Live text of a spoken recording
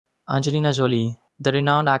Angelina Jolie, the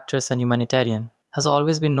renowned actress and humanitarian, has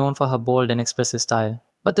always been known for her bold and expressive style.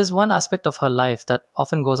 But there's one aspect of her life that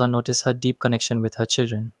often goes unnoticed: her deep connection with her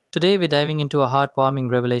children. Today, we're diving into a heartwarming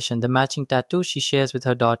revelation: the matching tattoo she shares with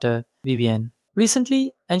her daughter, Vivienne.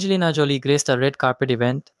 Recently, Angelina Jolie graced a red carpet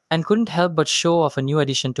event and couldn't help but show off a new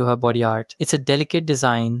addition to her body art. It's a delicate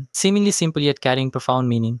design, seemingly simple yet carrying profound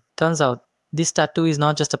meaning. Turns out, this tattoo is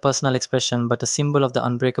not just a personal expression but a symbol of the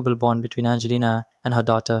unbreakable bond between Angelina and her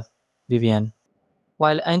daughter, Vivienne.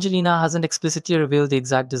 While Angelina hasn't explicitly revealed the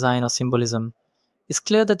exact design or symbolism, it's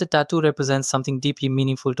clear that the tattoo represents something deeply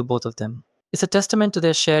meaningful to both of them. It's a testament to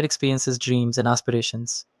their shared experiences, dreams, and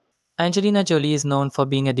aspirations. Angelina Jolie is known for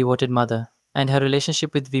being a devoted mother, and her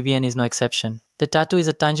relationship with Vivienne is no exception. The tattoo is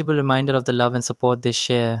a tangible reminder of the love and support they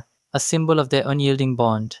share, a symbol of their unyielding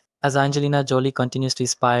bond. As Angelina Jolie continues to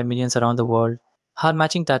inspire millions around the world, her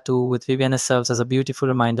matching tattoo with Vivienne serves as a beautiful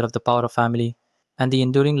reminder of the power of family and the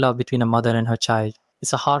enduring love between a mother and her child.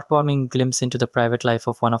 It's a heartwarming glimpse into the private life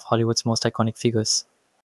of one of Hollywood's most iconic figures.